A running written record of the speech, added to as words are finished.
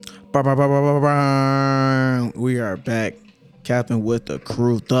We are back. Captain with the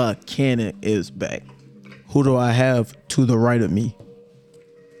crew. The cannon is back. Who do I have to the right of me?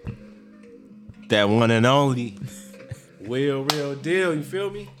 That one and only. Real deal. You feel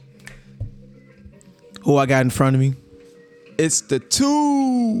me? Who I got in front of me? It's the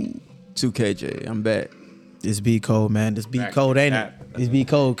 2KJ. I'm back. This B code, man. This B Back code, to ain't that. it? This B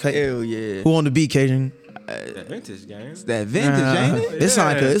code. Hell yeah. Who on the B, Cajun? That vintage game. It's that vintage, ain't it? It's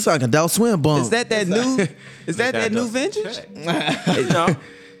like a Adult Swim bump. Is that new? Is that new vintage? You know,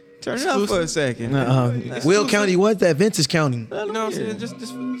 Turn it up for a second. Will County, what's that? Vintage County. you know what I'm saying? Just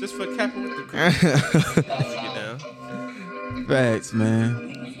for capping with the crew. Get down. Facts, man.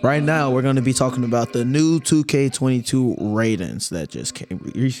 Right now, we're going to be talking about the new 2K22 ratings that just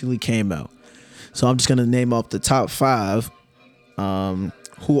recently came out. So I'm just going to name up the top 5,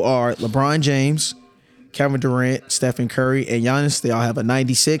 who are LeBron James, Kevin Durant, Stephen Curry, and Giannis. They all have a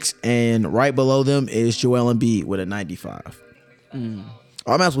 96, and right below them is Joel Embiid with a 95. I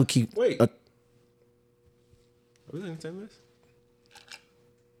might as well keep. Wait. Are we in the same list?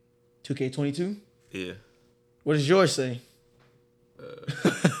 2K22. Yeah. What does yours say?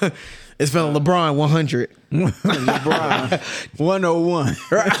 It's been LeBron 100. LeBron 101.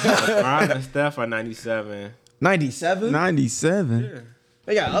 LeBron and Steph are 97. 97. 97. Yeah.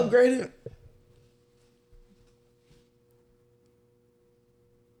 They got upgraded.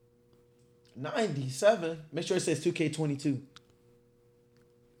 $97. Make sure it says 2K22.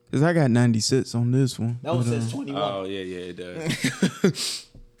 Cause I got 96 on this one. That one says 21. Oh, yeah, it does.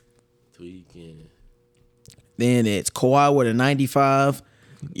 Tweaking. Then it's Kawhi with a 95.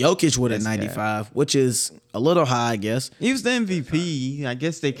 Jokic with That's a 95, which is a little high, I guess. He was the MVP. I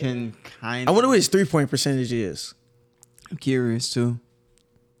guess they can kind I of. wonder what his 3-point percentage is. I'm curious too.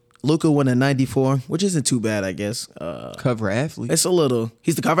 Luka with a 94, which isn't too bad, I guess. Cover athlete. It's a little.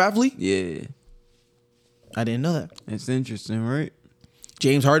 He's the cover athlete? Yeah. I didn't know that. It's interesting, right?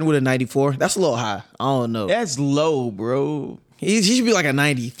 James Harden with a 94. That's a little high. I don't know. That's low, bro. He should be like a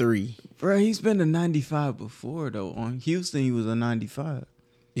 93. Bro, he's been a 95 before though. On Houston, he was a 95.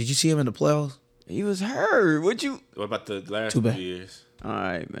 Did you see him in the playoffs? He was hurt. What about the last Too bad. few years? All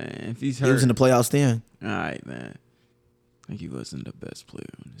right, man. If he's hurt, He was in the playoffs then. all right, man. I think he wasn't the best player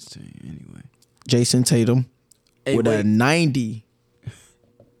on this team anyway. Jason Tatum Hey, with a wait. 90.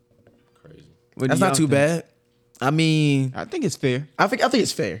 Crazy. What That's do not y'all too think? bad. I mean, I think it's fair. I think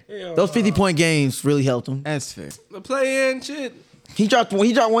it's fair. Yeah, Those 50-point games really helped him. That's fair. The play-in shit. He dropped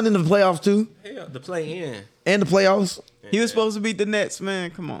one in the playoffs too, Hell, the play-in. and the playoffs. He was supposed to beat the Nets, man.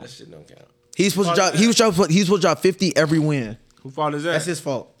 Come on. That shit don't count. He's supposed to drop. He was supposed to drop 50 every win. Who fault is that? That's his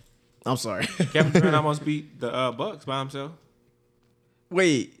fault. I'm sorry. Kevin Durant almost beat the Bucks by himself.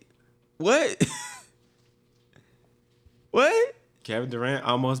 Wait, what? What? Kevin Durant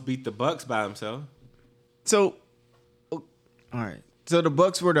almost beat the Bucks by himself. So, all right. So the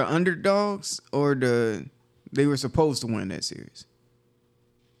Bucks were the underdogs, or they were supposed to win that series.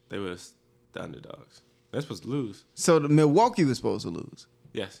 They was the underdogs. They're supposed to lose. So the Milwaukee was supposed to lose.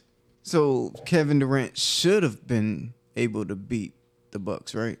 Yes. So Kevin Durant should have been able to beat the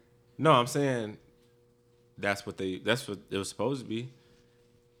Bucks, right? No, I'm saying that's what it was supposed to be.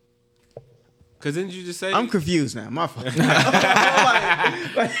 Cause didn't you just say I'm confused now. My fault.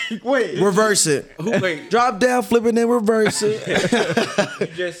 Wait. Reverse it. wait, Drop down, flip it, then reverse it. you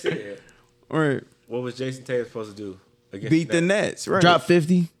just said Right. what was Jason Tatum supposed to do against Beat the Nets, right? Drop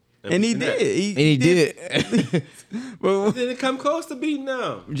 50, And he beat the Nets? did. and he did. But Didn't come close to beating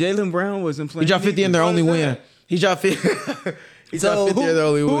them. Jaylen Brown wasn't playing. He dropped 50 in their Why only is win. that? He dropped 50. He So dropped 50 in their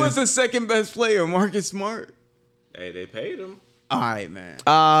only who win. was the second best player? Marcus Smart. Hey, they paid him. All right, man.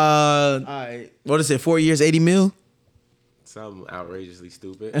 All right. What is it? 4 years, 80 mil. Something outrageously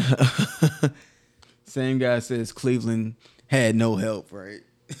stupid. Same guy says Cleveland had no help, right?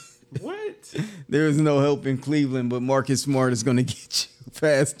 What? There was no help in Cleveland, but Marcus Smart is going to get you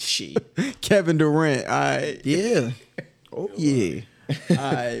past Shit. Kevin Durant. All right. Yeah. Oh yeah. All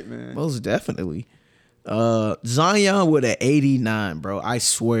right, man. Most definitely. Zion with an 89, bro. I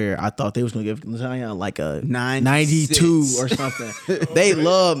swear, I thought they was gonna give Zion like a 92 or something. They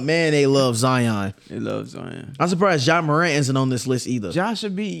love Zion. They love Zion. I'm surprised John Morant isn't on this list either. Josh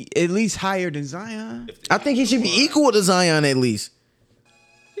should be at least higher than Zion. I think he should be equal to Zion at least.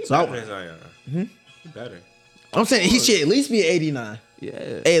 He's So better than Zion. He better. I'm saying he should at least be 89. Yeah.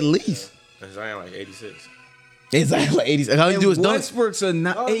 At least. And Zion like 86. Exactly like 86. All he do is dunk. Westbrook's a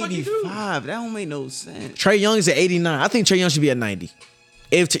Oh, what you do? 85. That don't make no sense. Trey Young is at 89. I think Trey Young should be at 90.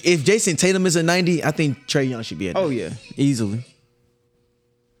 If Jason Tatum is at 90, I think Trey Young should be at 90. Oh, yeah. Easily.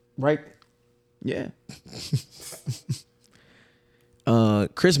 Right? Yeah.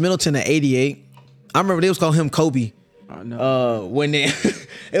 Chris Middleton at 88. I remember they was calling him Kobe. I know. When they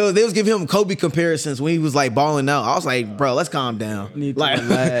they was giving him Kobe comparisons when he was like balling out. I was like, bro, let's calm down. Need to Like,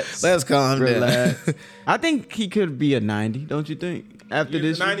 relax. let's calm Relax. down. I think he could be a 90, don't you think? After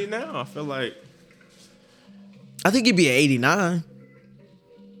He's this year? 90 now. I feel like I think he'd be at 89.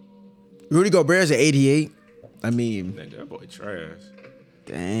 Rudy Gobert's at 88. I mean, nigga, that boy trash.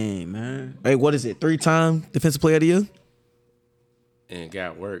 Dang, man. hey, what is it? 3-time defensive player of the year? And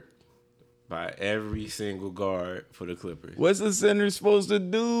got worked by every single guard for the Clippers. What's the center supposed to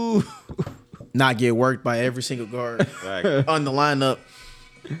do? Not get worked by every single guard Like, on the lineup.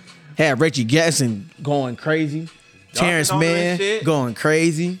 Had Reggie Jackson going crazy. Terrence on him and Mann shit. going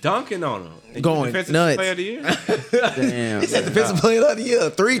crazy. dunking on him. And Going defensive nuts. player of the year. Damn. Defensive player of the year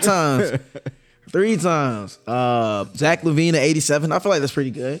 3 times. 3 times. Zach LaVine at 87. I feel like that's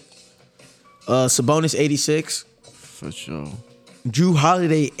pretty good. Sabonis 86. For sure. Drew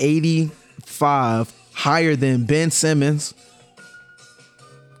Holiday 85. Higher than Ben Simmons.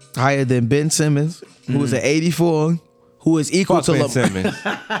 Higher than Ben Simmons, who was at 84. Who is equal Fuck to Ben Simmons.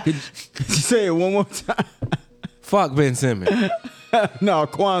 Could you say it one more time? Fuck Ben Simmons. No,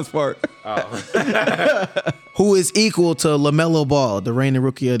 Quan's part. who is equal to LaMelo Ball, the reigning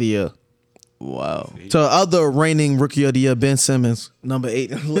rookie of the year. Wow. To other reigning rookie of the year, Ben Simmons, number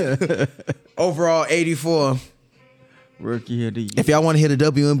 8. Overall, 84. Rookie of the year. If y'all want to hear the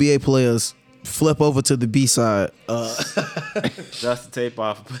WNBA players, flip over to the B side. Dust the tape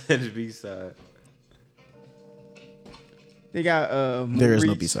off. Put it in the B side. They got There is no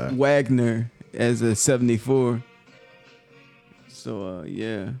Maurice B-side. Wagner as a 74. So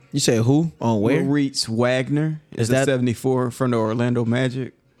yeah. You say who? On where? Maurice Wagner Is is a that- 74 from the Orlando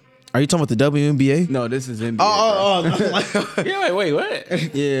Magic. Are you talking about the WNBA? No, this is NBA. Oh. Yeah, wait, what? bro.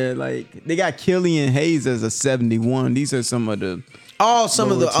 Yeah, like they got Killian Hayes as a 71. These are some of the Oh,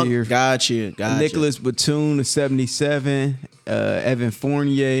 some of the. Lower tier. Gotcha. Nicholas Batum, a 77. Evan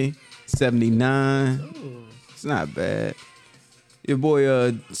Fournier, 79. It's not bad. Your boy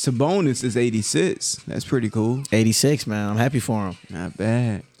Sabonis is 86. That's pretty cool. 86, man. I'm happy for him. Not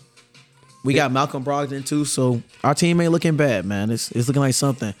bad. We got Malcolm Brogdon too, so our team ain't looking bad, man. It's looking like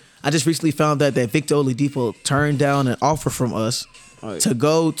something. I just recently found out that Victor Oladipo turned down an offer from us Oh, yeah. to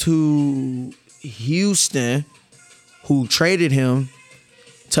go to Houston, who traded him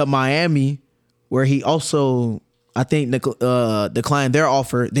to Miami, where he also, I think, declined their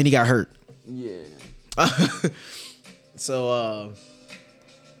offer. Then he got hurt. Yeah. So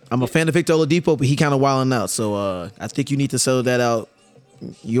I'm a fan of Victor Oladipo, but he kind of wilding out. So I think you need to settle that out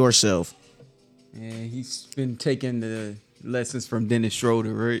yourself. Yeah, he's been taking the lessons from Dennis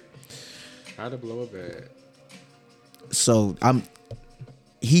Schroeder, right? How to blow a bag. So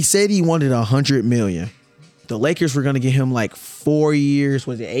he said he wanted $100 million. The Lakers were gonna give him like 4 years.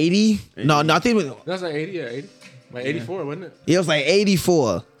 Was it 80? No, I think it was, That's like 80 or 80. Like 84, wasn't it? it was like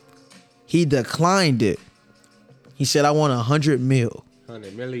 84. He declined it. He said, I want $100 million.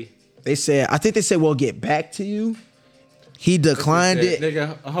 100 milli. They said, I think they said, we'll get back to you. He declined it.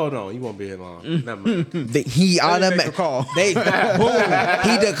 Nigga, hold on. You won't be here long. Never mind. He make a automatically call. He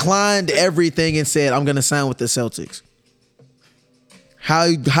declined everything and said, I'm gonna sign with the Celtics.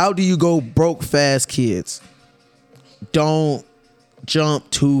 How do you go broke fast, kids? Don't jump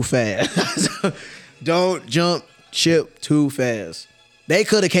too fast. Don't jump ship too fast. They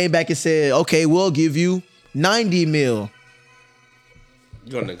could have came back and said, okay, we'll give you 90 mil.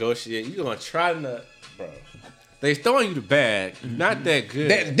 You gonna negotiate. You gonna try to, bro. They throwing you the bag. You're not that good.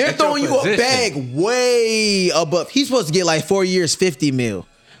 They're at your throwing you a position. bag way above. He's supposed to get like 4 years, 50 mil.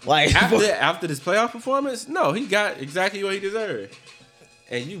 Like After this playoff performance, no, he got exactly what he deserved.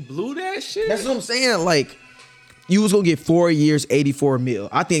 And you blew that shit. that's what I'm saying. Like, you was gonna get 4 years, 84 mil.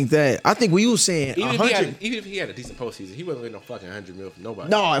 I think when you was saying even 100. if he had a decent postseason, he wasn't getting no fucking 100 mil from nobody.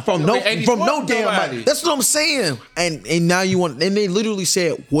 No, from He no wasn't getting 84 damn from body. nobody. That's what I'm saying. And now you want, and they literally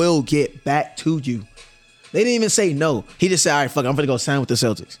said, we'll get back to you. They didn't even say no. He just said, all right, fuck, I'm gonna go sign with the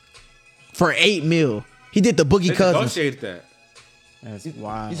Celtics for 8 mil. He did the Boogie They Cousins. negotiated that. That's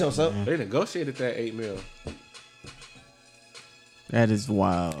wild. You said what's up? They negotiated that 8 mil. That is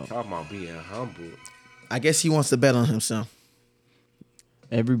wild. Talking about being humble. I guess he wants to bet on himself.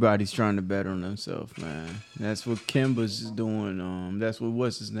 Everybody's trying to bet on themselves, man. That's what Kemba's is doing. That's what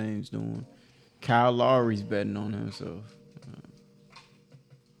what's his name's doing. Kyle Lowry's betting on himself.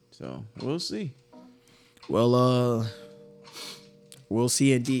 So we'll see. Well, we'll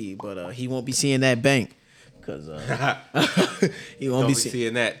see indeed, but he won't be seeing that bank because he won't Don't be be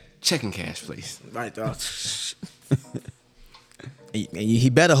seeing that checking cash, please. right. And he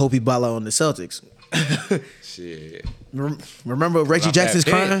better hope he ball out on the Celtics. Shit. Remember Reggie Jackson's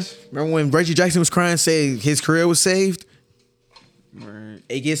that crying? bench. Remember when Reggie Jackson was crying, saying his career was saved? Right.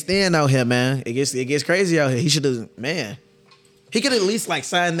 It gets thin out here, man. It gets crazy out here. He should have, man. He could at least like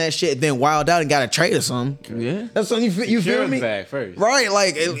sign that shit, then wild out and got a trade or something. Yeah. That's something you feel Secure the me? bag first. Right,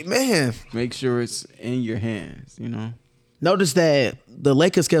 like man. Make sure it's in your hands, you know? Notice that the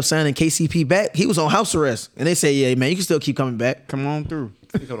Lakers kept signing KCP back. He was on house arrest, and they say, "Yeah, man, you can still keep coming back." Come on through.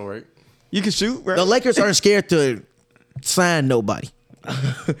 It's gonna work. You can shoot, right? The Lakers aren't scared to sign nobody.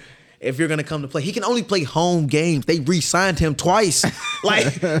 If you're gonna come to play, he can only play home games. They re-signed him twice,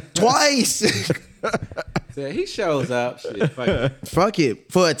 like twice. So he shows up. Shit, fuck it. Fuck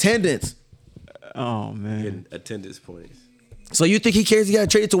it for attendance. Oh, man. Getting attendance points. So you think he cares? He got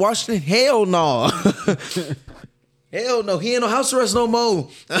traded to Washington? Hell no. Hell no. He ain't on house arrest no more.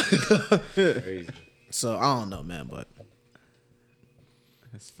 Crazy. So I don't know, man, but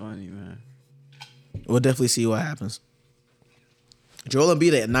That's funny, man. we'll definitely see what happens. Joel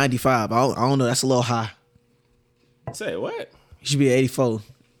Embiid at 95. I don't know. That's a little high. Say what? He should be at 84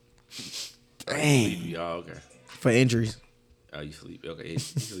 Sleepy. Oh, okay. for injuries. Oh, you sleepy? Okay, he's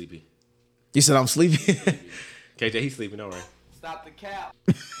sleepy. You said I'm sleepy. KJ, he's sleeping. All right. Stop the cap.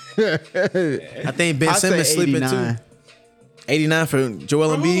 I think Ben I'll say Simmons sleeping 89. too. 89 for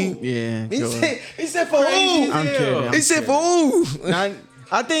Joel Embiid. Yeah. He Joel. said for who? I'm kidding. He said for who?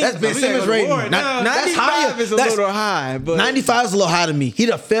 I think That's Ben we Simmons gotta go rating. more now. That's 95 higher. is a That's- little high, but 95 is a little high to me. He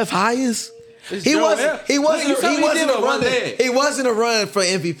the fifth highest. It's He Joel. wasn't. He wasn't. You told He me wasn't did a on one run. leg. He wasn't a run for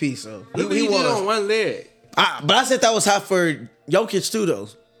MVP. So Look what he did on one leg. But I said that was high for Jokic too, though.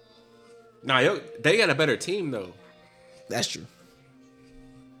 Nah, they got a better team though, That's true.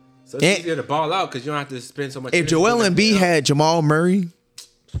 so it's easier to ball out because you don't have to spend so much. If energy Joel doing Embiid that. had Jamal Murray,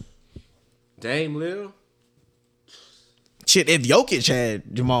 Dame Lil, shit. If Jokic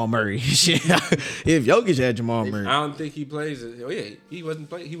had Jamal Murray, shit. If Jokic had Jamal Murray, I don't think he plays. Oh yeah, he wouldn't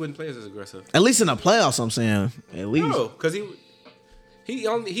play as aggressive. at least in the playoffs, I'm saying. At least, No, because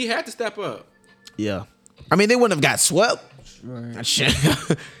he had to step up. yeah. I mean, they wouldn't have got swept. Right. Shit.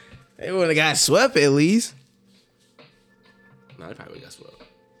 They would have got swept at least. Nah, they probably got swept.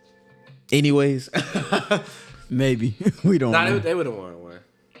 Anyways, maybe. We don't Nah, know. they would have won one.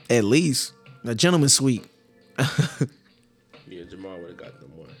 at least a gentleman's suite. Yeah, Jamal would have got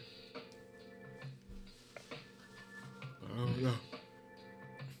them one. I don't know.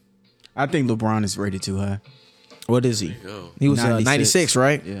 I think LeBron is rated too high. What is he? Yo, He was 96,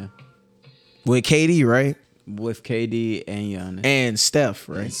 right? Yeah. With KD, right? With KD and Giannis. And Steph,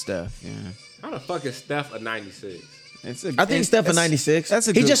 right? And stuff, yeah. how the fuck is Steph a 96? I think Steph at 96. That's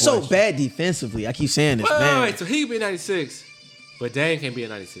a He's good just so question. bad defensively. I keep saying this, man. Wait, so he be 96, but Dame can't be a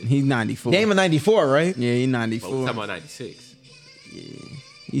 96. He's 94. Game of 94, right? Yeah, he's But we 94. talking about 96.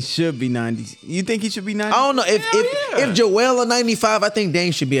 He should be 90. You think he should be 90? I don't know if Hell yeah. if Joel a 95, I think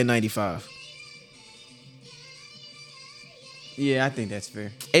Dame should be a 95. Yeah, I think that's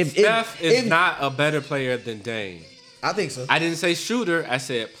fair. Steph is not a better player than Dame. I think so. I didn't say shooter, I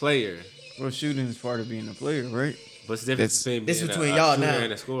said player. Well, shooting is part of being a player, right? What's the difference between It's being between a y'all shooter now.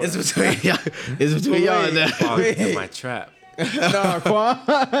 and a scorer? It's between y'all. It's between y'all now. Fall into my trap. Nah,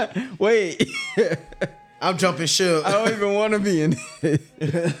 Quan. Wait. I'm jumping ship. I don't even want to be in it.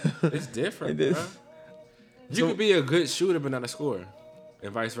 It's different, It is. bro. You could be a good shooter but not a scorer,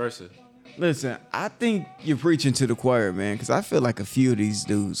 and vice versa. Listen, I think you're preaching to the choir, man, because I feel like a few of these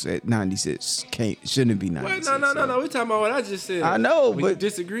dudes at 96 shouldn't be 96. Wait, no. so. We talking about what I just said. I know, we but-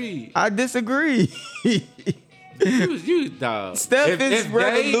 disagreed. I disagree. you dog. Steph is Dame-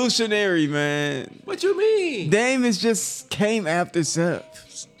 revolutionary, man. What you mean? Dame is just came after Steph.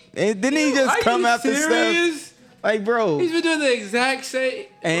 And didn't he Are just come you after Steph? serious? Like, bro. He's been doing the exact same.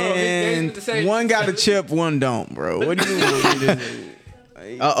 Bro, his game's And been the same. one got a chip, one don't, bro. What do you mean?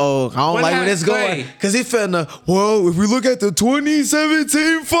 Uh-oh. I don't What like where this happened, going. Clay? Because he finna, well, if we look at the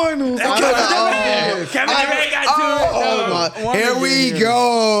 2017 finals. Kevin Durant got two. Oh, my. Here we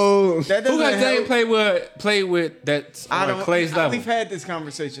go. That Who doesn't has Dame help. play with that's I on don't. Clay's level? We've had this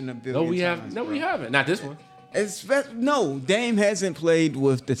conversation a billion No, we have. times, No, bro. we haven't. Not this one. No, Dame hasn't played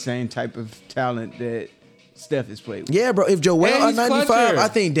with the same type of talent that Steph has played with. Yeah, bro. If Joel And a he's 95, clutcher. I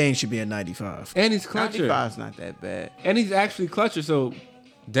think Dame should be a 95. And he's clutcher. 95's not that bad. And he's actually clutcher. So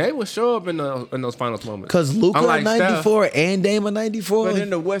Dame will show up in those finals moments. Because Luka a Unlike Steph. 94 and Dame a 94. But in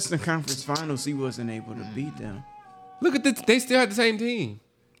the Western Conference Finals, he wasn't able to beat them. Look at this. They still had the same team.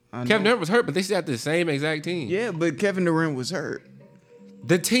 I Kevin know. Durant was hurt, but they still had the same exact team. Yeah, but Kevin Durant was hurt.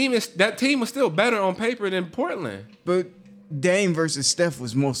 That team was still better on paper than Portland. But Dame versus Steph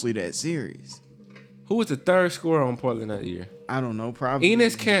was mostly that series. Who was the third scorer on Portland that year? I don't know, probably.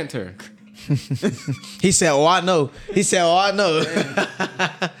 Enes Kanter. He said, "Oh, I know." He said, "Oh, I know."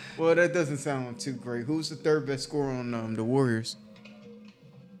 Well, that doesn't sound too great. Who's the third best scorer on the Warriors?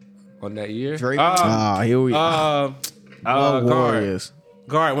 On that year, Draymond? Ah, here we go. guard. Warriors.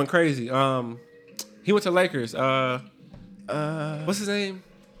 Guard went crazy. He went to Lakers. What's his name?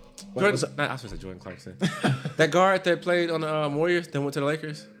 Jordan, was I was going to say Jordan Clarkson. That guard that played on the Warriors, then went to the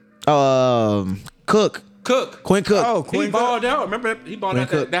Lakers. Cook. Quinn Cook. Oh, He Quinn balled out. Remember he balled Quinn out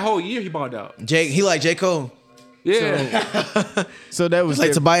Cook. that whole year. He balled out. He like J. Cole. Yeah. So that was Like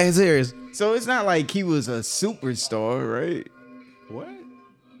their- Tobias Harris. So it's not like he was a superstar, right? What?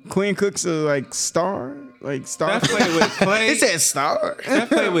 Quinn Cook's a star, star. Steph played with Clay. He said star. Steph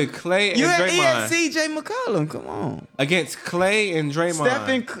played with Clay and You had Draymond C.J. McCollum. Come on, against Clay and Draymond. Steph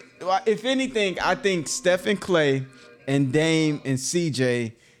and if anything, I think Steph and Clay and Dame and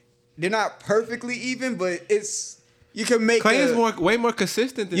C.J. They're not perfectly even, but you can make Clay is way more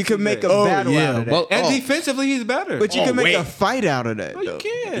consistent than you can CJ. make a battle out of that. Well, And defensively, he's better. But you can make wait. a fight out of that. No, you though.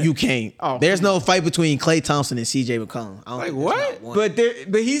 can't. You can't. Oh, There's no fight between Klay Thompson and C.J. McCollum. I don't Like think what? there's not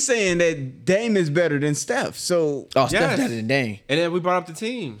one. But he's saying that Dame is better than Steph. So, Steph Yes. better than Dame. And then we brought up the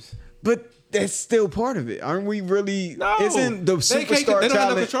teams. but that's still part of it, aren't we? Really? No, Isn't the they superstar don't have no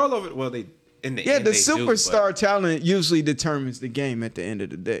talent? control over it. Well, they in the Yeah, end, the they do, superstar talent usually determines the game at the end of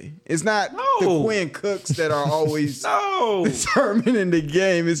the day. It's not No. the Quinn Cooks that are always but- no. determining the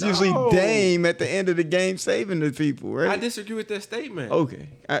game. It's usually No. Dame at the end of the game saving the people, right? I disagree with that statement. Okay.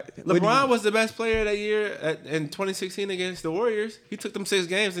 LeBron was the best player that year in 2016 against the Warriors. He took them 6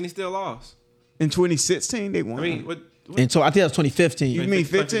 games and he still lost. in 2016 they won. I mean, what And so I think that was 2015. you mean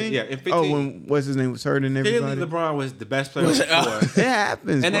 15? Yeah, in 15. Oh, when what's his name was hurting Clearly, everybody. LeBron was the best player on the floor. It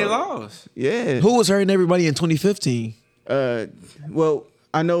happens, And they bro. lost. Yeah. Who was hurting everybody in 2015? Well,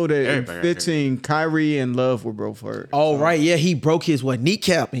 I know that in Everybody got 15, Kyrie and Love were both hurt. Oh, right. Yeah, he broke his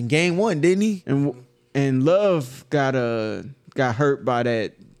kneecap in game 1, didn't he? And Love got hurt by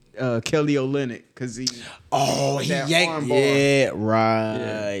that Kelly Olynyk because he He that yanked. arm bar. Yeah,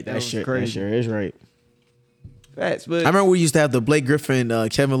 right. that that was sure, crazy. That sure is right. Facts, but I remember we used to have the Blake Griffin,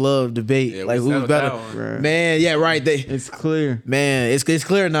 Kevin Love debate. Yeah, we like who was settled better? that one. Right. Man, yeah, right. it's clear. It's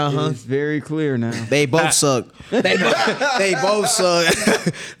clear now, huh? It's very clear now. They both suck. They both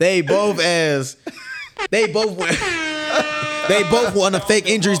suck. They both ass. They both went. They both want to fake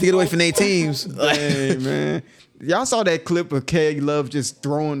injuries to get away from their teams. Hey, man. Y'all saw that clip of K Love just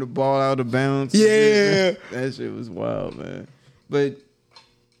throwing the ball out of bounds? Yeah. That shit was wild, man. But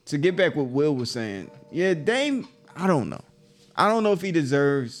to get back what Will was saying, yeah, Dame, I don't know. I don't know if he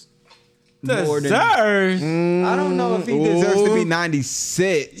deserves more than... Deserves. I don't know if he deserves to be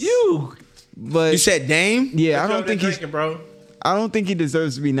 96. But You said Dame? yeah, I don't think he's... drinking, bro. I don't think he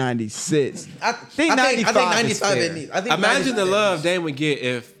deserves to be 96. I think 95 is 95 fair. it needs. I think Imagine 95 the it love needs. Dame would get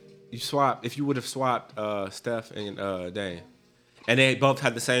if you would have swapped Steph and Dame, and they both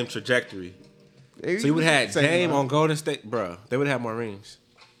had the same trajectory. So you would have had Same Dame line. on Golden State, bro. They would have more rings.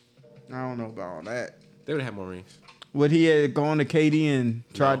 I don't know about all that. They would have more rings. Would he have gone to KD and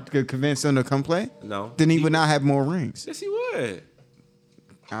tried to convince him to come play? No. Then he would not have more rings. Yes, he would.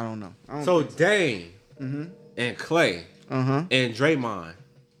 I don't know. I don't So think Dame and Clay Uh-huh. and Draymond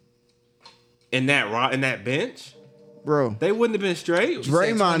in that bench, bro. they wouldn't have been straight.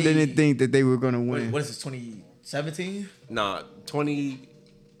 Draymond 20 didn't think that they were going to win. What is this, 2017? Nah,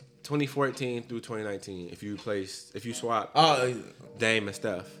 2014 through 2019. If you swap Oh, Dame and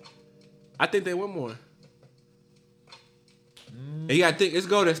Steph, I think they win more. And you gotta think it's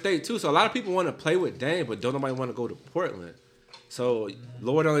Golden State too. So a lot of people want to play with Dame, but don't nobody want to go to Portland. So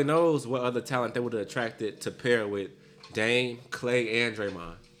Lord only knows what other talent they would have attracted to pair with Dame, Clay, and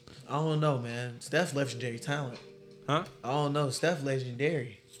Draymond. I don't know, man. Steph's legendary talent. Huh? I don't know. Steph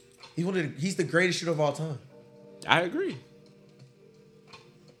legendary. He's the greatest shooter of all time. I agree.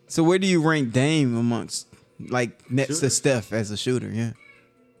 So where do you rank Dame amongst, like, next to Shooter? Steph as a shooter? Yeah.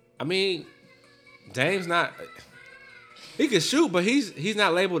 I mean, Dame's not. He can shoot, but he's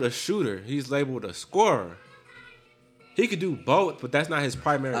not labeled a shooter. He's labeled a scorer. He could do both, but that's not his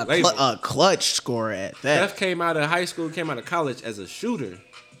primary label. A clutch scorer at that. Steph came out of high school, came out of college as a shooter.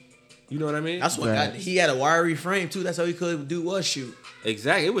 You know what I mean? That's what Right. he had a wiry frame too. That's all he could do was shoot.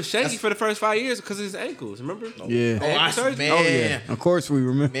 Exactly. It was shaky for the first 5 years because of his ankles. Remember? Yeah. Oh, I surgery? man, Oh, yeah. Of course we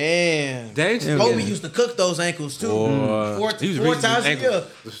remember. man. Dame Kobe used to cook those ankles too. Boy. He was Four reaching times a his year.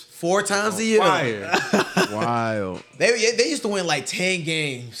 ankles. 4 times a year. Fire. Wild. They used to win like 10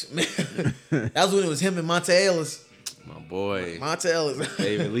 games. That was when it was him and Monte Ellis. My boy. Monte Ellis.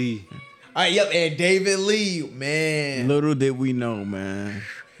 David Lee. All right, yep, and David Lee, man. Little did we know, man.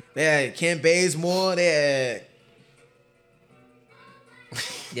 They had Ken Bazemore. They had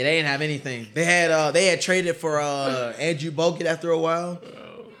Yeah, they didn't have anything. They had traded for Andrew Bogut after a while.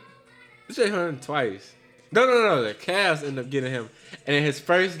 This shit hurt him twice. No. The Cavs ended up getting him, and in his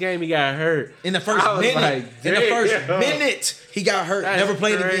first game, he got hurt. In the first minute, he got hurt. That's Never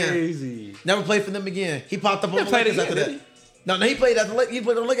played crazy. again. Never played for them again. He popped up on the played Lakers after again, that. No, he played after he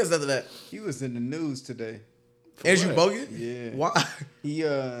played on the Lakers after that. He was in the news today. Andrew Bogut? Yeah. Why? He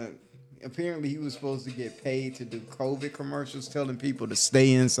apparently he was supposed to get paid to do COVID commercials telling people to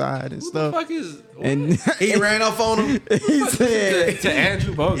stay inside and Who stuff. the fuck is? And He ran off on him. he said to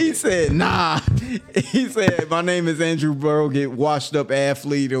Andrew Bogut. He said, nah. He said, my name is Andrew Bogut, washed up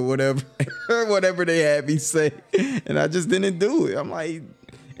athlete or whatever. Whatever they had me say. And I just didn't do it. I'm like,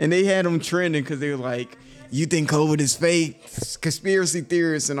 and they had him trending because they were like, you think COVID is fake? Conspiracy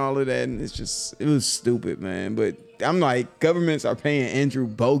theorists and all of that. And it's just, it was stupid, man. But I'm like, governments are paying Andrew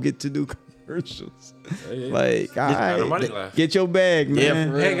Bogut to do commercials. Yeah. Like, all got no money right, left. get your bag,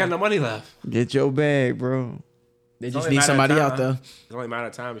 man. for He ain't got no money left. Get your bag, bro. They It's just only need a matter somebody of out time. there. It's only a matter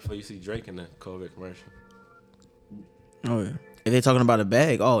of time before you see Drake in the COVID commercial. Oh, yeah. If they talking about a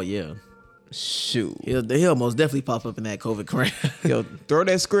bag, oh yeah. Shoot. He'll most definitely pop up in that COVID commercial. Yo, throw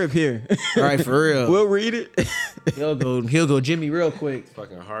that script here. All right, for real. We'll read it. He'll go Jimmy real quick.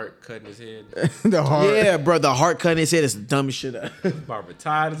 Fucking heart cutting his head. The heart. Yeah, bro, the heart cutting his head is the dumbest shit ever. Barbara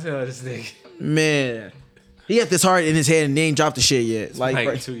tired as hell. This nigga. Man. He got this heart in his head and they ain't dropped the shit yet. Like, Like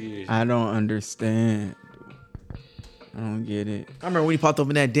bro, 2 years. I don't understand. I don't get it. I remember when he popped up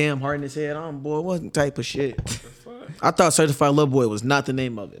in that damn heart in his head. Boy, what type of shit? Fuck. I thought Certified Little Boy was not the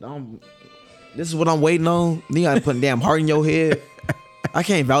name of it. This is what I'm waiting on. You gotta put a damn heart in your head. I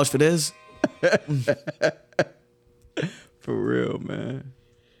can't vouch for this. For real, man.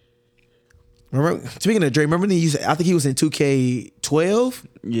 Remember, speaking of Drake, remember I think he was in 2K12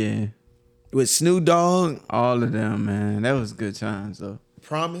 Yeah. with Snoop Dogg. All of them, man. That was good times, though.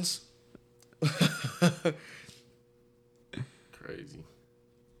 Promise. Crazy.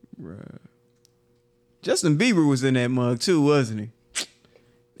 Bruh. Justin Bieber was in that mug, too, wasn't he?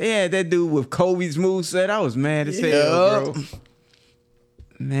 They had that dude with Kobe's moveset. I was mad as hell, bro.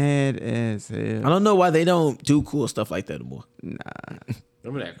 Mad as hell. I don't know why they don't do cool stuff like that anymore. Nah.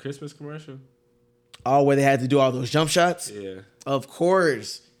 Remember that Christmas commercial? Oh, where they had to do all those jump shots? Yeah. Of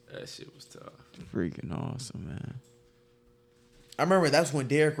course. That shit was tough. Freaking awesome, man. I remember that's when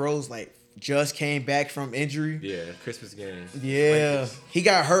Derrick Rose just came back from injury. Yeah, Christmas game. Yeah. He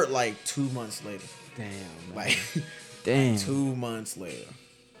got hurt 2 months later. Damn, man. Like Damn. 2 months later.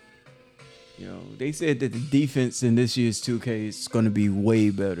 Yo, they said that the defense in this year's 2K is going to be way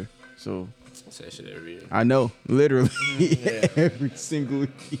better. So, I say that shit every year. I know, literally, Yeah. every single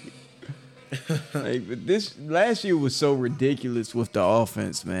year. But this last year was so ridiculous with the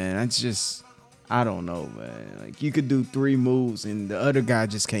offense, man. I don't know, man. You could do 3 moves and the other guy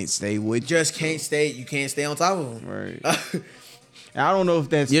just can't stay with you. Just can't stay. You can't stay on top of him. Right. I don't know if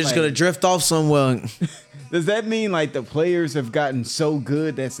that's You're just gonna drift off somewhere. Does that mean the players have gotten so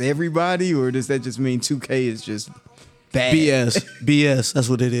good that's everybody, or does that just mean 2K is just bad? BS. That's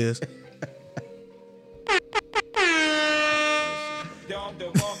what it is.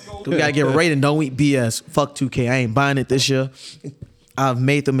 We gotta get a rating, don't we? BS. Fuck 2K. I ain't buying it this year. I've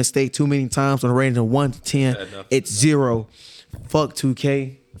made the mistake too many times on a rating of 1 to 10. Enough. It's 0. Fuck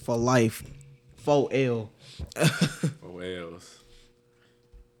 2K for life. 4L. For Wales.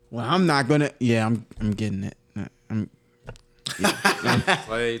 Well, I'm not gonna. Yeah, I'm getting it.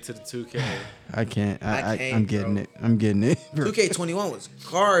 Play to the 2K. I can't. I can't, I'm getting bro. it. I'm getting it. 2K21 was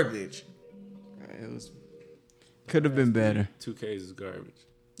garbage. It was. Could have been better. 2Ks is garbage.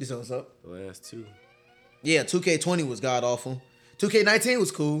 You saw what's up? The last 2. Yeah, 2K20 was god awful. 2K19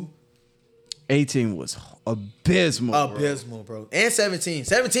 was cool. 18 was abysmal. bro. Abysmal, bro. And 17.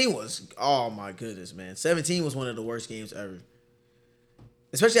 17 was, oh my goodness, man. 17 was one of the worst games ever.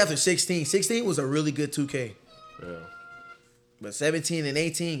 Especially after 16. 16 was a really good 2K. Yeah. But 17 and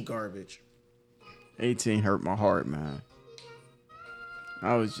 18, garbage. 18 hurt my heart, man.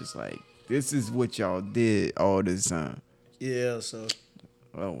 I was just like, this is what y'all did all this time. Yeah, so.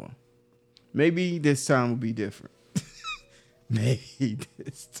 Oh well. Maybe this time will be different. Maybe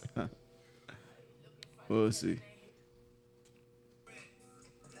this time. We'll see.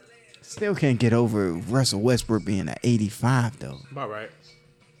 Still can't get over Russell Westbrook being an 85 though. About right.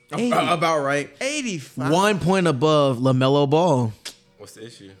 80. About right. 85. 1 point above LaMelo Ball. What's the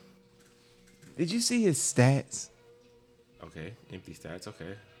issue? Did you see his stats? Okay. Empty stats.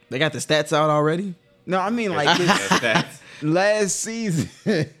 Okay. They got the stats out already? No, I mean like this Stats. last season.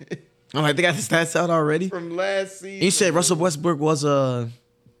 I'm like, they got the stats out already? From last season. You said Russell Westbrook was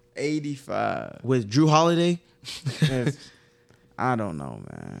 85. with Drew Holiday? Yes. I don't know,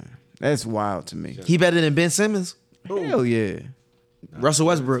 man. That's wild to me. He better than Ben Simmons. Hell yeah. Russell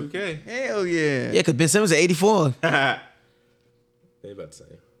Westbrook. 2K. Hell yeah. Yeah, because Ben Simmons at 84. They about the same.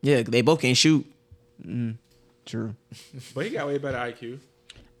 Yeah, they both can't shoot. True. But he got way better IQ.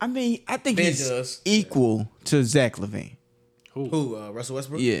 I mean, I think Ben he's does. equal to Zach LaVine. Who? Russell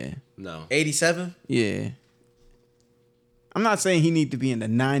Westbrook? Yeah. No. 87? Yeah. I'm not saying he need to be in the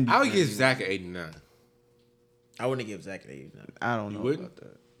 90s. I would give Zach an 89. I wouldn't give Zach an 89. I don't know wouldn't? about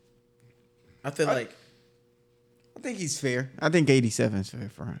that. I feel like I think he's fair. I think 87 is fair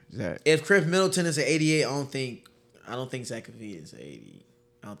for Zach. if Chris Middleton is an 88, I don't think Zach LaVine is an 80.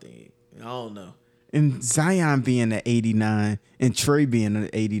 I don't know. And Zion being an 89 and Trey being an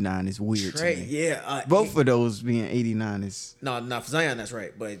 89 is weird to me. Yeah. Both of those being 89 is... No, for Zion, that's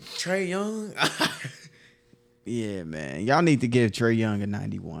right. But Trey Young, Yeah, man. Y'all need to give Trey Young a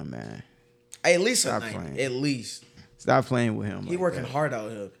 91, man. at least a Stop 90. playing. At least. Stop playing with him. He like working that. hard out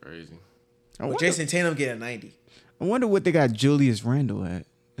here. Crazy. I But wonder, Jason Tatum get a 90. I wonder what they got Julius Randle at.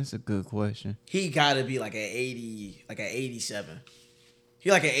 That's a good question. He got to be like an 80, like an 87. He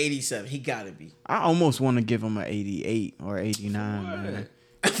like an 87. He got to be. I almost want to give him an 88 or 89, man.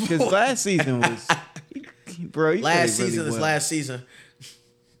 Because last season was... Bro, he Last played season really is well. last season.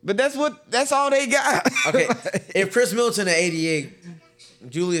 But that's all they got. Okay. If Chris Middleton at 88,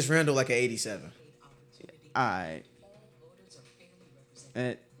 Julius Randle like an 87. All right.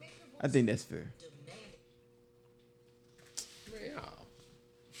 And I think that's fair.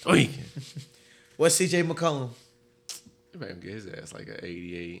 Tweaking. What's CJ McCollum? You might get his ass like an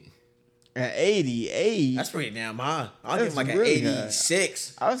 88. At 88. That's pretty damn high. I'll That's give him like an really high.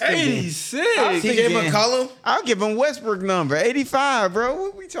 86. I was thinking, 86? CJ McCollum? I'll give him Westbrook number 85, bro.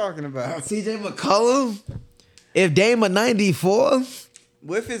 What we talking about? CJ McCollum? If Dame a 94?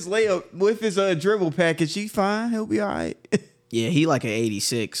 With his layup, with his dribble package, he's fine. He'll be all right. Yeah, he like an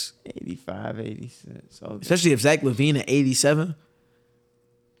 86. 85, 86. Okay. Especially if Zach LaVine at 87.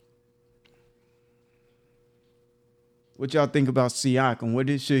 What y'all think about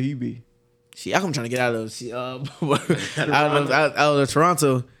Siakam? Should he be? See, I'm trying to get out of out of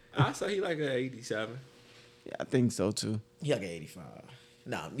Toronto. I say he like an 87. Yeah, I think so too. He like an 85.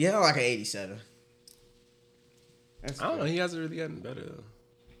 Nah, yeah, like an 87. That's I don't know. He hasn't really gotten better, though.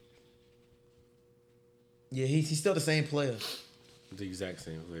 Yeah, he's still the same player. The exact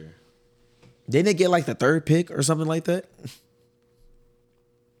same player. Didn't they get like the third pick or something like that?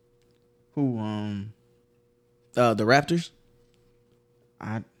 Who? The Raptors.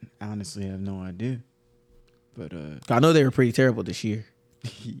 I honestly have no idea. But I know they were pretty terrible this year.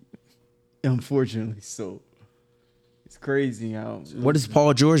 unfortunately, so it's crazy how. What is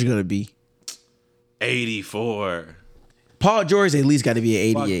Paul George gonna be? 84. Paul George at least got to be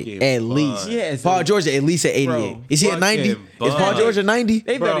at 88. Fucking At bud. least. Yeah, so- Paul George at least at 88. Bro, Is he at 90? Is fucking Paul bud. George at 90?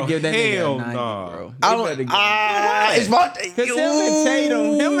 They better Bro, give that nigga hell a 90, nah. bro. I They don't. better give It's my.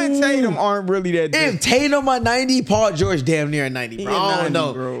 Because him and Tatum aren't really that If different. Tatum a 90, Paul George damn near a 90, He bro. a I 90, don't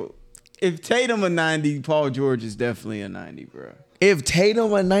know. bro. If Tatum a 90, Paul George is definitely a 90, bro. If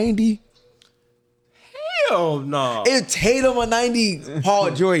Tatum a 90, Hell no. if Tatum a 90,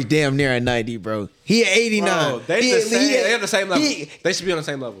 Paul George damn near a 90, bro. He at 89. Bro, they He the at- same. he at- They have the same level. He, They should be on the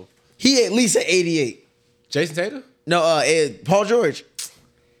same level. he at least at 88. Jason Tatum? No, Paul George.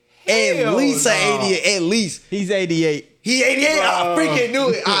 At Hell least no. at 88. At least. He's 88. He 88. I freaking knew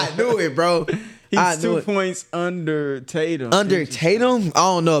it. I knew it, bro. I He's knew 2 it. points under Tatum. Under Tatum? I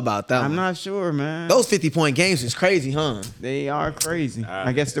don't know about that I'm one. not sure, man. Those 50-point games is crazy, huh? They are crazy.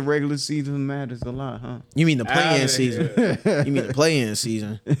 I guess the regular season matters a lot, huh? You mean the play-in Outta season? You mean the play-in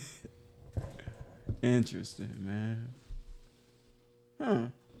season? Interesting, man. Huh.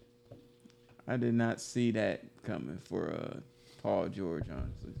 I did not see that coming for Paul George,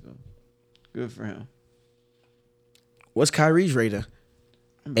 honestly. So good for him. What's Kyrie's rating?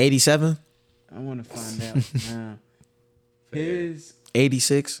 87? I want to find out now. His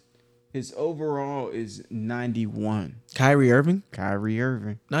 86? overall is 91. Kyrie Irving? Kyrie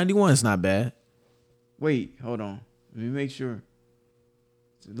Irving. 91 is not bad. Wait, hold on. Let me make sure.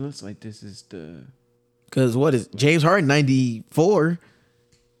 It looks like this is the Because what is James Harden 94?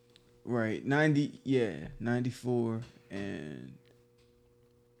 right 90. Yeah, 94, and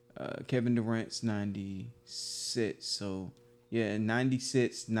Kevin Durant's 96. So yeah,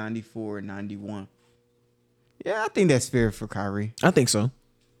 96, 94, 91. Yeah, I think that's fair for Kyrie. I think so.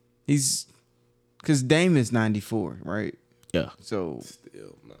 He's because Dame is 94, right? Yeah. So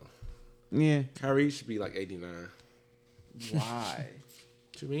Still, no. yeah. Kyrie should be like 89. Why?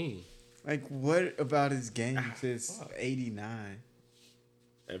 What you mean? Like, what about his game says 89?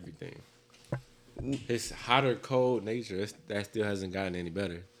 Everything. his hotter, cold nature, that still hasn't gotten any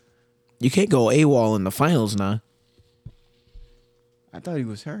better. You can't go AWOL in the finals now. I thought he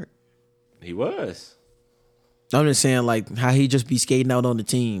was hurt. He was. I'm just saying, like, how he just be skating out on the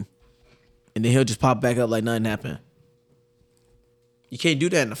team, and then he'll just pop back up like nothing happened. You can't do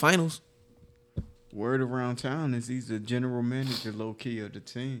that in the finals. Word around town is he's the general manager, low key, of the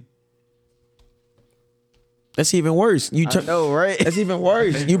team. That's even worse. I know, right? That's even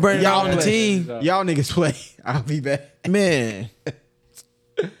worse. You bring it out on the team, Y'all niggas play. I'll be back. man.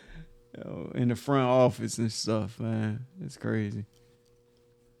 Yo, in the front office and stuff, man. It's crazy.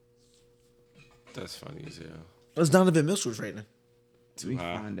 That's funny as hell. What's Donovan Mitchell's rating? We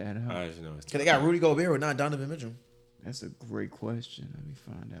find that out. I just know it's Cause they got Rudy Gobert, but not Donovan Mitchell. That's a great question. Let me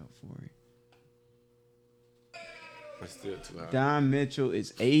find out for you. It's still too high. Don Mitchell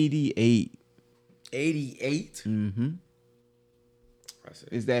is 88. 88? Mm-hmm. I say,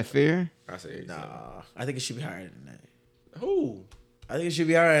 Is that fair? I say 87. Nah, I think it should be higher than that. Who? I think it should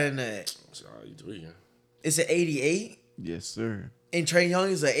be higher than that. Sorry, you three. It's an 88, Yes, sir. and Trae Young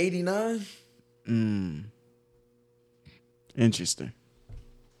is an 89. Interesting.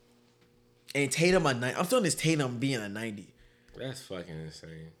 And Tatum a 90. I'm feeling this Tatum being a 90. That's fucking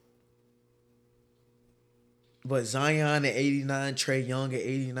insane. But Zion at 89, Trae Young at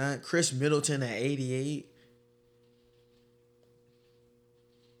 89, Chris Middleton at 88.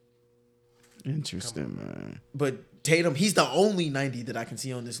 Interesting, man. But Tatum, he's the only 90 that I can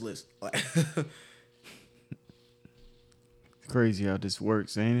see on this list. Like, Crazy how this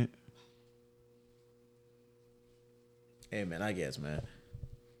works, ain't it? hey, man, I guess, man.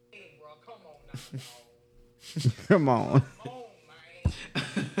 Hey, bro, come on now, dog. Come on. Come on,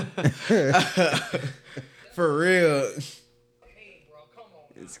 man. For real. Hey, bro, come on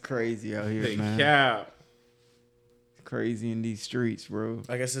now. It's crazy out here, Big man. cap. It's crazy in these streets, bro.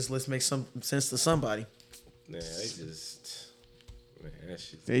 I guess this list makes some sense to somebody. Man, they just. Man, that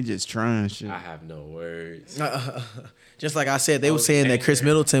shit. They just trying shit. I have no words. Just like I said, they were saying that Chris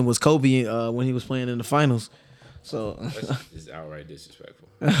Middleton was Kobe when he was playing in the finals. So That's just outright disrespectful.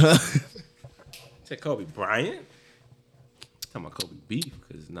 Say Kobe Bryant? Talking about Kobe beef,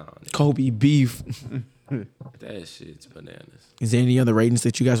 because nah, nigga, Kobe beef. that shit's bananas. Is there any other ratings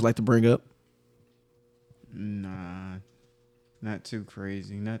that you guys would like to bring up? Nah, not too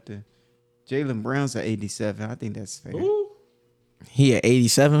crazy. Not the Jaylen Brown's at 87. I think that's fair. Ooh, He at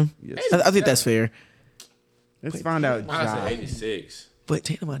 87. Yes. I think that's fair. Let's find out. I Ja. said 86. But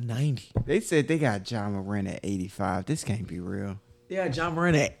Tatum at 90. They said they got John Moran at 85. This can't be real. Yeah, John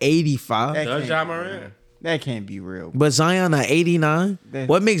Moran at 85. That Does can't Ja be Morant? real. That can't be real. But Zion at 89. That-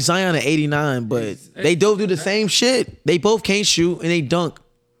 What makes Zion at 89? But they don't do the same shit. They both can't shoot and they dunk.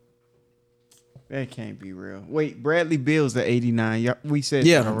 That can't be real. Wait, Bradley Beal's at 89. We said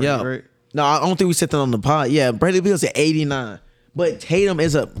Yeah, that already, yeah. right? No, I don't think we said that on the pod. Yeah, Bradley Beal's at 89. But Tatum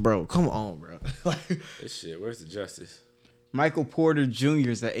is a bro. Come on, bro. This shit, where's the justice? Michael Porter Jr.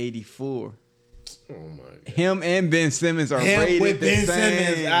 is at 84. Oh my god. Him and Ben Simmons are Him rated with the Ben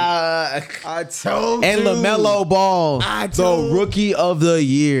same. Simmons. I told And you. LaMelo Ball, I the told- rookie of the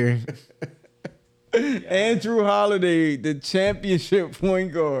year. Andrew Holiday, the championship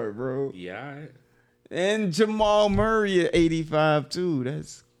point guard, bro. Yeah, alright. And Jamal Murray at 85 too.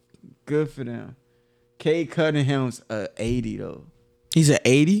 That's good for them. Cade Cunningham's a 80 though. He's at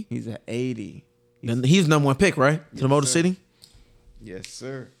 80. He's at 80. He's number one pick, right? To the Motor sir. City. Yes,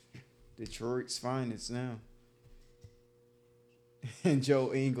 sir. Detroit's finest now. And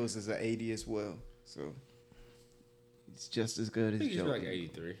Joe Ingles is an 80 as well. So it's just as good I as think he's Joe. like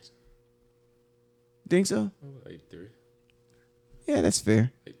Ingles. 83. Think so? 83. Yeah, that's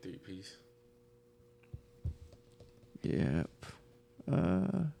fair. 83 piece. Yep.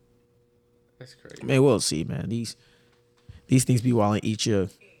 That's crazy. Man, we'll see, man. These things be wilding each year.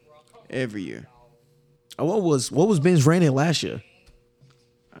 Every year. What was Ben's rating last year?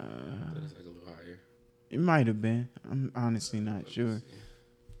 That's like a little higher. It might have been. I'm honestly not sure.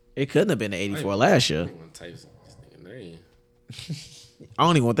 It couldn't have been 84 last I year. don't want to type this nigga name. I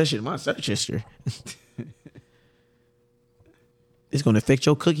don't even want that shit in my search history. It's gonna affect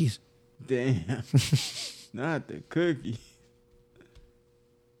your cookies. Damn. Not the cookie.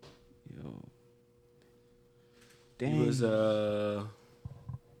 Yo. He Dang. was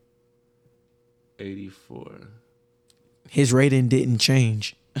 84. His rating didn't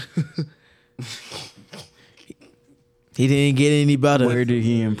change. He didn't get any better. Where did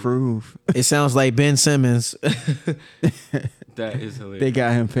he improve? It sounds like Ben Simmons. That is hilarious. They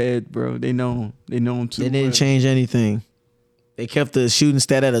got him pegged, bro. They know him. They know him too. They didn't well. change anything. They kept the shooting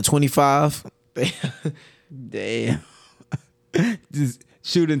stat at a 25. Damn.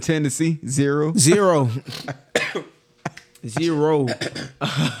 Shooting tendency 0. Zero. Zero.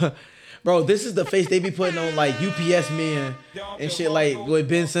 Bro, this is the face they be putting on like UPS men and shit like with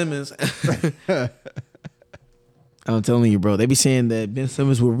Ben Simmons. I'm telling you, bro. They be saying that Ben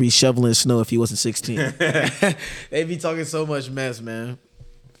Simmons would be shoveling snow if he wasn't 16. They be talking so much mess, man.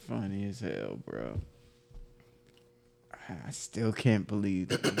 Funny as hell, bro. I still can't believe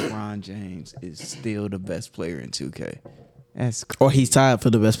that LeBron James is still the best player in 2K. That's Or he's tied for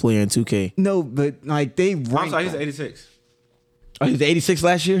the best player in 2K. no, but like they I'm rank. sorry, he's 86. Oh, he was 86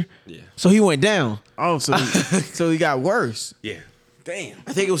 last year? Yeah. So he went down. Oh, so so he got worse. Yeah. Damn.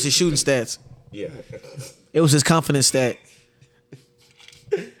 I think it was his shooting stats. Yeah. It was his confidence stat.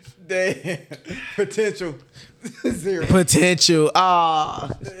 Damn. Potential 0. Potential.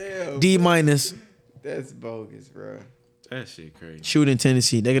 Damn, D minus. that's bogus, bro. That shit crazy. Shooting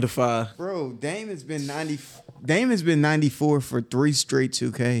tendency, -5. Bro, Dame has been 94 for 3 straight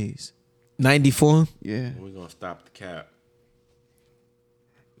 2Ks. 94. Yeah. We're gonna stop the cap.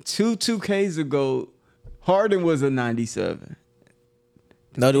 2Ks ago, Harden was a 97.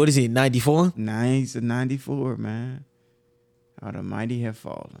 No, what is he? 94? He's a 94, man. How the mighty have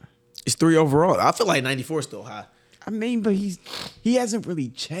fallen. It's 3 overall. I feel like 94 is still high. I mean, but he hasn't really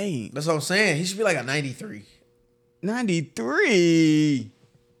changed. That's what I'm saying. He should be like a 93. 93.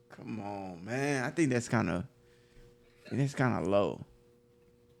 Come on, man. I think that's kind of low.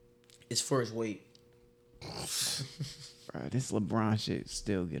 It's for his weight. Bro, this LeBron shit is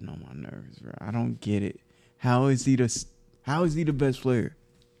still getting on my nerves, bro. I don't get it. How is he the best player?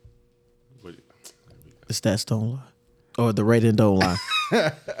 What- The stats don't lie. Or the rating don't lie.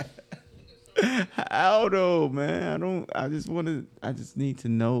 How though, man? I just need to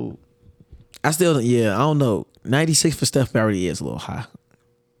know. I don't know. 96 for Steph Curry is a little high.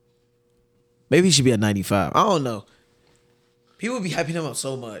 Maybe he should be at 95. I don't know. People be hyping him up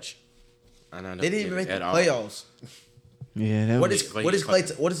so much. I know They didn't even make the at all. playoffs. Yeah, that What was, is Clay- what is Clay?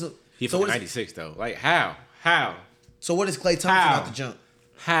 What is it? He So for what is, 96 though. Like how? How? so what is Clay Thompson How? out the jump?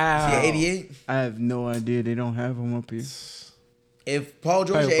 How? Is he at 88? I have no idea. They don't have him up here. If Paul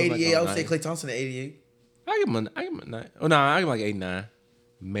George at Probably put like 88, I would say 90. Clay Thompson at 88. I give him a 9. Oh no, I give him like 89,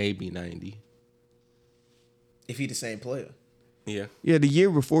 maybe 90. If he the same player. Yeah. Yeah, the year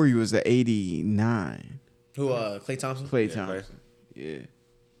before he was at 89. Who Clay Thompson? Clay Yeah, Clay. Thompson. Yeah,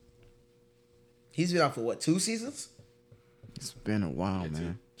 He's been out for what, 2 seasons? it's been a while,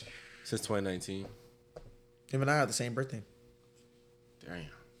 man. Since 2019. Him and I have the same birthday. Damn.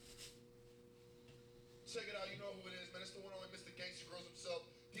 Check it out, you know who it is, man. It's the one only Mr. Gangster Girls himself,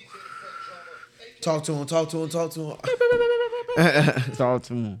 DJ the Funk Drummer. aka Talk to him. It's all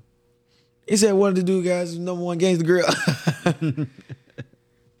to him. He said, what to do, guys? Number 1 Gangsta Grill.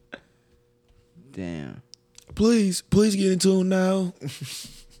 Damn. please get into him now.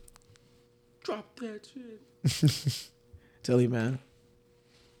 Drop that shit. Tell you, man.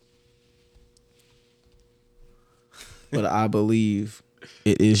 But I believe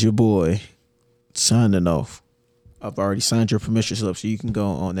it is your boy signing off. I've already signed your permission slip, so you can go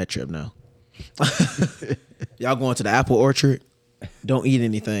on that trip now. Y'all going to the apple orchard? Don't eat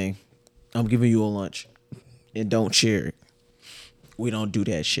anything. I'm giving you a lunch. And don't share it. We don't do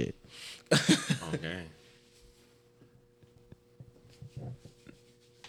that shit. Okay.